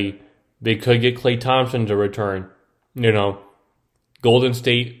already. They could get Klay Thompson to return. Golden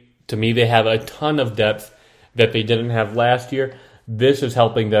State, to me, they have a ton of depth that they didn't have last year. This is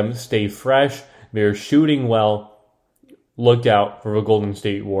helping them stay fresh. They're shooting well. Look out for the Golden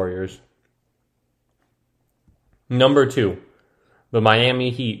State Warriors. Number 2, the Miami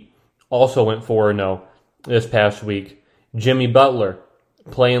Heat also went 4-0 this past week. Jimmy Butler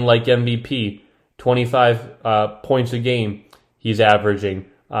playing like MVP, 25 points a game he's averaging.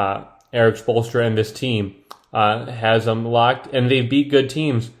 Eric Spoelstra and this team has them locked, and they beat good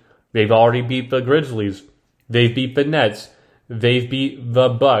teams. They've already beat the Grizzlies. They've beat the Nets. They've beat the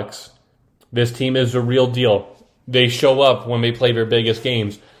Bucks. This team is the real deal. They show up when they play their biggest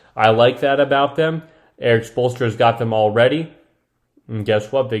games. I like that about them. Eric Spoelstra's got them all ready. And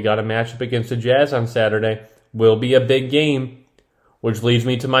guess what? They got a matchup against the Jazz on Saturday. Will be a big game. Which leads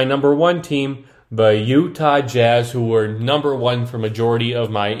me to my number 1 team, the Utah Jazz, who were number 1 for majority of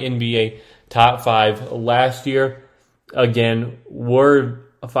my NBA top 5 last year. Again, were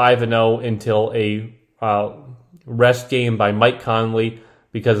 5-0 until a rest game by Mike Conley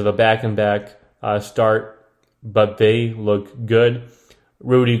because of a back-and-back start. But they look good.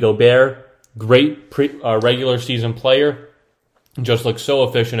 Rudy Gobert, great regular season player. Just looks so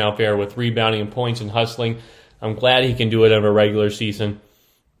efficient out there with rebounding and points and hustling. I'm glad he can do it in a regular season.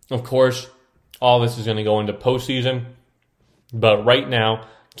 Of course, all this is going to go into postseason. But right now,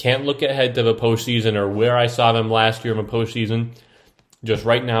 can't look ahead to the postseason or where I saw them last year in the postseason. Just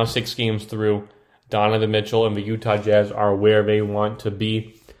right now, 6 games through, Donovan Mitchell and the Utah Jazz are where they want to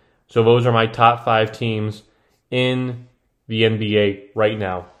be. So those are my top 5 teams in the NBA right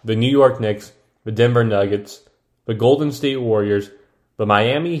now. The New York Knicks, the Denver Nuggets, the Golden State Warriors, the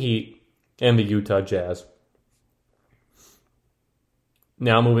Miami Heat, and the Utah Jazz.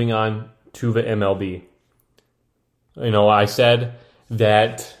 Now moving on to the MLB. I said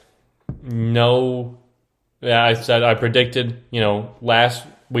that I predicted, last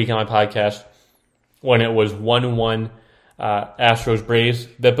week on my podcast when it was 1-1 Astros-Braves,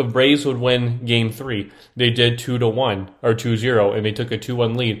 that the Braves would win Game 3. They did 2-1 or 2-0, and they took a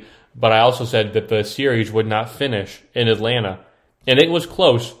 2-1 lead. But I also said that the series would not finish in Atlanta. And it was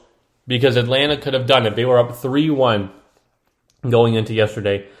close because Atlanta could have done it. They were up 3-1 going into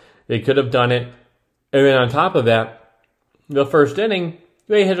yesterday. They could have done it. And then on top of that, the first inning,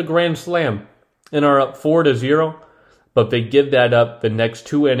 they hit a grand slam and are up 4-0. But they give that up the next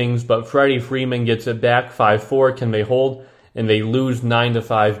 2 innings. But Freddie Freeman gets it back 5-4. Can they hold? And they lose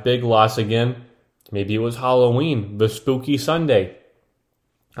 9-5. Big loss again. Maybe it was Halloween, the spooky Sunday.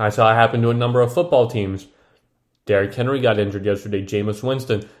 I saw it happen to a number of football teams. Derrick Henry got injured yesterday. Jameis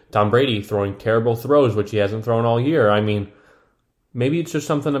Winston. Tom Brady throwing terrible throws, which he hasn't thrown all year. I mean, maybe it's just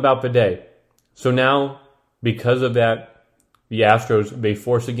something about the day. So now, because of that, the Astros, they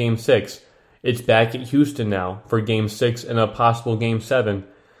force a Game 6. It's back at Houston now for Game 6 and a possible Game 7,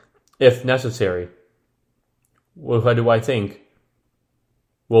 if necessary. What do I think?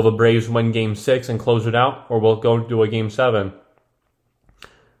 Will the Braves win Game 6 and close it out, or will it go to a Game 7?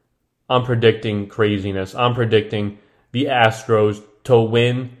 I'm predicting craziness. I'm predicting the Astros to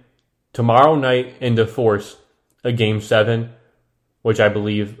win tomorrow night and to force a Game 7, which I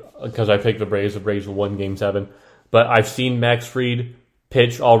believe, because I picked the Braves will win Game 7. But I've seen Max Fried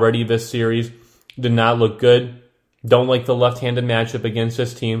pitch already this series. Did not look good. Don't like the left-handed matchup against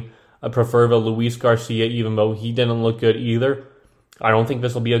this team. I prefer the Luis Garcia, even though he didn't look good either. I don't think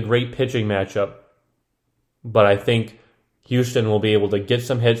this will be a great pitching matchup. But I think Houston will be able to get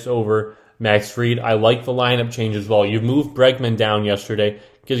some hits over Max Fried. I like the lineup change as well. You moved Bregman down yesterday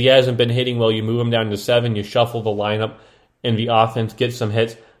because he hasn't been hitting well. You move him down to 7. You shuffle the lineup and the offense gets some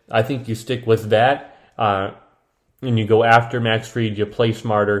hits. I think you stick with that and you go after Max Fried. You play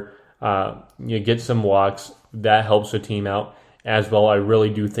smarter. You get some walks. That helps the team out as well. I really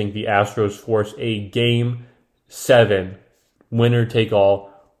do think the Astros force a Game 7 winner-take-all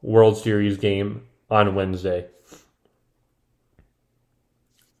World Series game on Wednesday.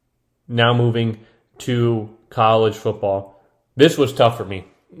 Now moving to college football. This was tough for me.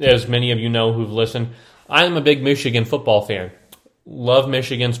 As many of you know who've listened, I am a big Michigan football fan. Love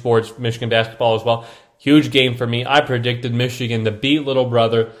Michigan sports, Michigan basketball as well. Huge game for me. I predicted Michigan to beat Little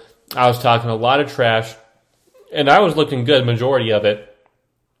Brother. I was talking a lot of trash, and I was looking good majority of it,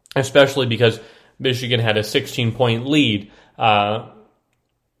 especially because Michigan had a 16-point lead. The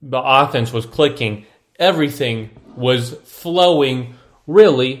offense was clicking. Everything was flowing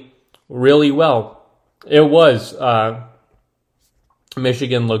really, really well. It was.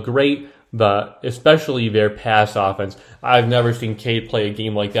 Michigan looked great, but especially their pass offense. I've never seen Cade play a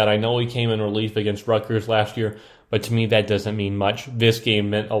game like that. I know he came in relief against Rutgers last year, but to me that doesn't mean much. This game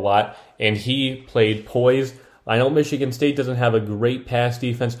meant a lot, and he played poised. I know Michigan State doesn't have a great pass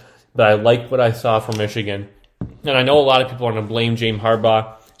defense, but I like what I saw from Michigan. and I know a lot of people are going to blame James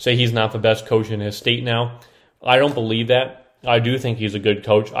Harbaugh, say he's not the best coach in his state now. I don't believe that. I do think he's a good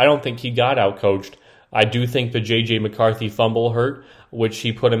coach. I don't think he got out-coached. I do think the J.J. McCarthy fumble hurt, which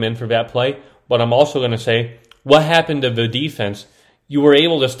he put him in for that play. But I'm also going to say, what happened to the defense? You were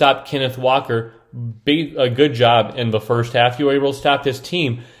able to stop Kenneth Walker. A good job in the first half. You were able to stop his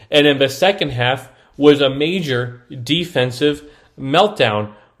team. And in the second half was a major defensive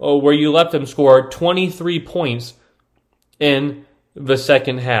meltdown where you let them score 23 points in the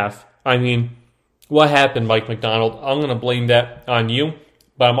second half. I mean, what happened, Mike Macdonald? I'm going to blame that on you,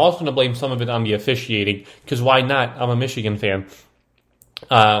 but I'm also going to blame some of it on the officiating, because why not? I'm a Michigan fan.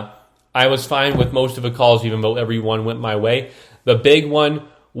 I was fine with most of the calls, even though every one went my way. The big one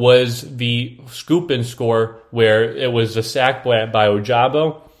was the scoop and score, where it was a sack by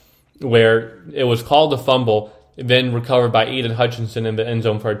Ojabo, where it was called a fumble, then recovered by Aiden Hutchinson in the end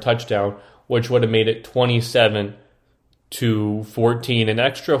zone for a touchdown, which would have made it 27-14, an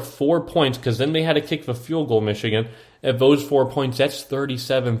extra 4 points, because then they had to kick the field goal, Michigan. At those 4 points, that's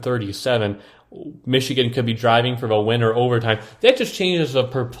 37-37. Michigan could be driving for the win or overtime. That just changes the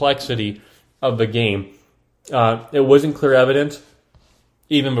perplexity of the game. It wasn't clear evidence.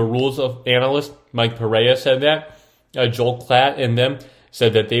 Even the rules of analyst, Mike Pereira, said that. Joel Klatt and them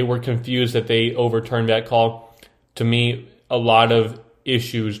said that they were confused that they overturned that call. To me, a lot of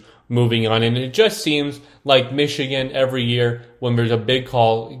issues moving on. And it just seems like Michigan every year, when there's a big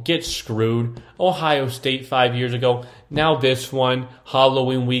call, gets screwed. Ohio State 5 years ago. Now this one,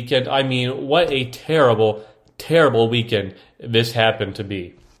 Halloween weekend. I mean, what a terrible, terrible weekend this happened to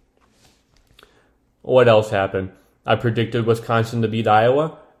be. What else happened? I predicted Wisconsin to beat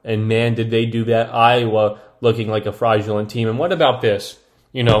Iowa, and man, did they do that. Iowa looking like a fraudulent team. And what about this?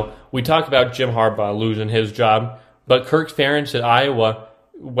 You know, we talk about Jim Harbaugh losing his job, but Kirk Ferentz at Iowa,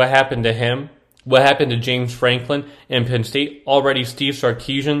 what happened to him? What happened to James Franklin and Penn State? Already Steve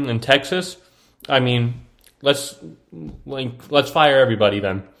Sarkisian in Texas? I mean, let's fire everybody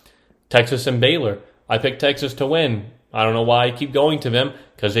then. Texas and Baylor. I picked Texas to win. I don't know why I keep going to them,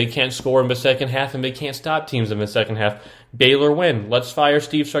 because they can't score in the second half and they can't stop teams in the second half. Baylor win. Let's fire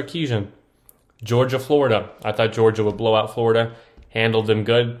Steve Sarkisian. Georgia, Florida. I thought Georgia would blow out Florida. Handled them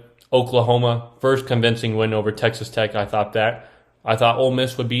good. Oklahoma, first convincing win over Texas Tech. I thought that. I thought Ole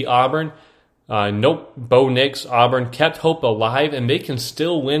Miss would beat Auburn. Nope. Bo Nix, Auburn kept hope alive, and they can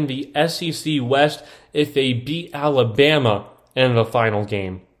still win the SEC West if they beat Alabama in the final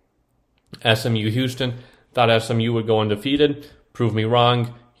game. SMU, Houston. Thought SMU would go undefeated. Proved me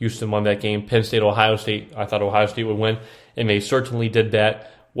wrong. Houston won that game. Penn State, Ohio State. I thought Ohio State would win, and they certainly did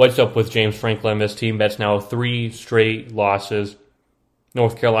that. What's up with James Franklin and this team? That's now 3 straight losses.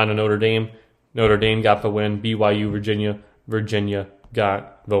 North Carolina, Notre Dame. Notre Dame got the win. BYU, Virginia. Virginia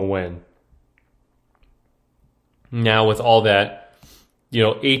got the win. Now with all that,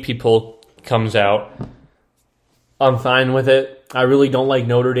 AP poll comes out. I'm fine with it. I really don't like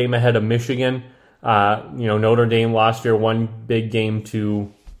Notre Dame ahead of Michigan. Notre Dame lost their one big game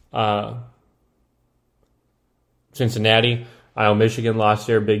to Cincinnati. I know Michigan lost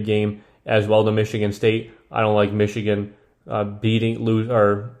their big game as well to Michigan State. I don't like Michigan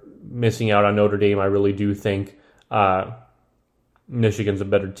missing out on Notre Dame. I really do think Michigan's a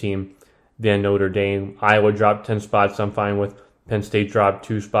better team than Notre Dame. Iowa dropped 10 spots. I'm fine with. Penn State dropped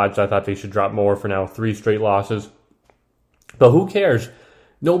 2 spots. I thought they should drop more for now. 3 straight losses. But who cares?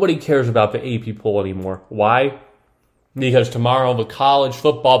 Nobody cares about the AP poll anymore. Why? Because tomorrow the college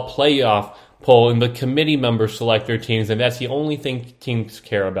football playoff poll and the committee members select their teams, and that's the only thing teams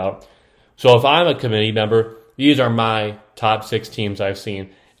care about. So if I'm a committee member, these are my top 6 teams I've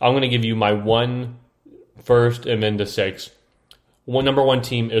seen. I'm going to give you my 1 first and then the 6. Number 1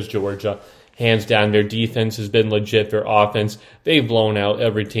 team is Georgia. Hands down, their defense has been legit. Their offense, they've blown out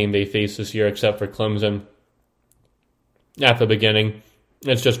every team they faced this year except for Clemson. At the beginning,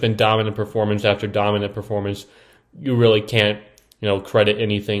 it's just been dominant performance after dominant performance. You really can't, credit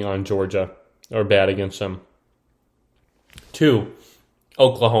anything on Georgia or bad against them. 2,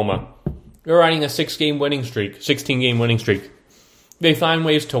 Oklahoma. They're riding a 16-game winning streak. They find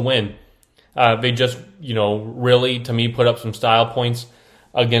ways to win. They just, really, to me, put up some style points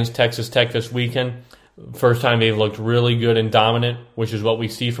against Texas Tech this weekend. First time they've looked really good and dominant, which is what we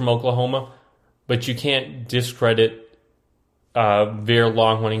see from Oklahoma. But you can't discredit their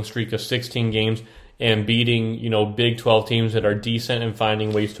long winning streak of 16 games and beating, Big 12 teams that are decent and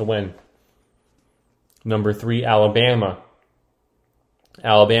finding ways to win. Number 3, Alabama.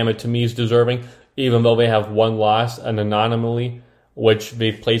 Alabama, to me, is deserving, even though they have 1 loss, an anomaly, which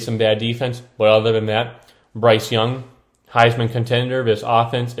they've played some bad defense. But other than that, Bryce Young, Heisman contender. This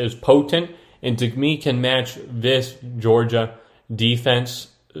offense is potent, and to me can match this Georgia defense.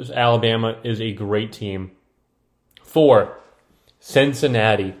 Alabama is a great team. 4,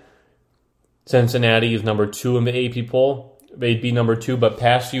 Cincinnati. Cincinnati is number 2 in the AP poll. They'd be number 2, but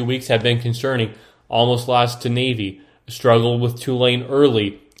past few weeks have been concerning. Almost lost to Navy. Struggled with Tulane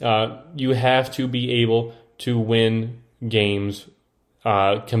early. You have to be able to win games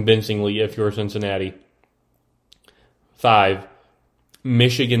convincingly if you're Cincinnati. 5,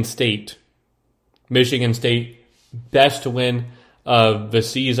 Michigan State. Michigan State, best win of the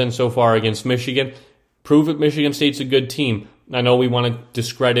season so far against Michigan. Prove that Michigan State's a good team. I know we want to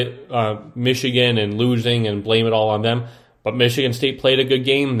discredit Michigan and losing and blame it all on them, but Michigan State played a good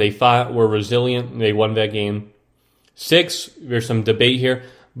game. They fought, were resilient, and they won that game. 6, there's some debate here,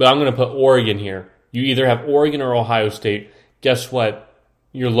 but I'm going to put Oregon here. You either have Oregon or Ohio State. Guess what?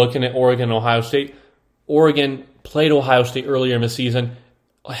 You're looking at Oregon and Ohio State. Oregon played Ohio State earlier in the season,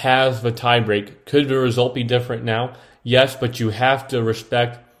 has the tiebreak. Could the result be different now? Yes, but you have to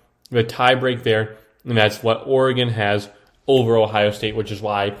respect the tiebreak there, and that's what Oregon has over Ohio State, which is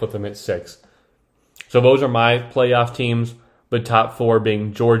why I put them at 6. So those are my playoff teams, the top 4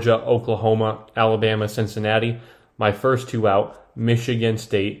 being Georgia, Oklahoma, Alabama, Cincinnati. My first 2 out, Michigan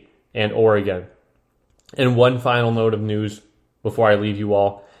State and Oregon. And one final note of news before I leave you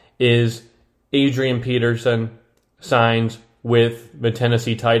all is Adrian Peterson signs with the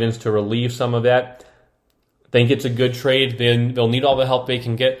Tennessee Titans to relieve some of that. I think it's a good trade. They'll need all the help they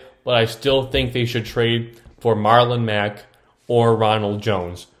can get, but I still think they should trade for Marlon Mack or Ronald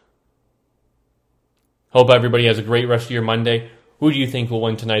Jones. Hope everybody has a great rest of your Monday. Who do you think will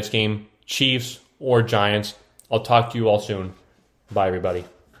win tonight's game? Chiefs or Giants? I'll talk to you all soon. Bye, everybody.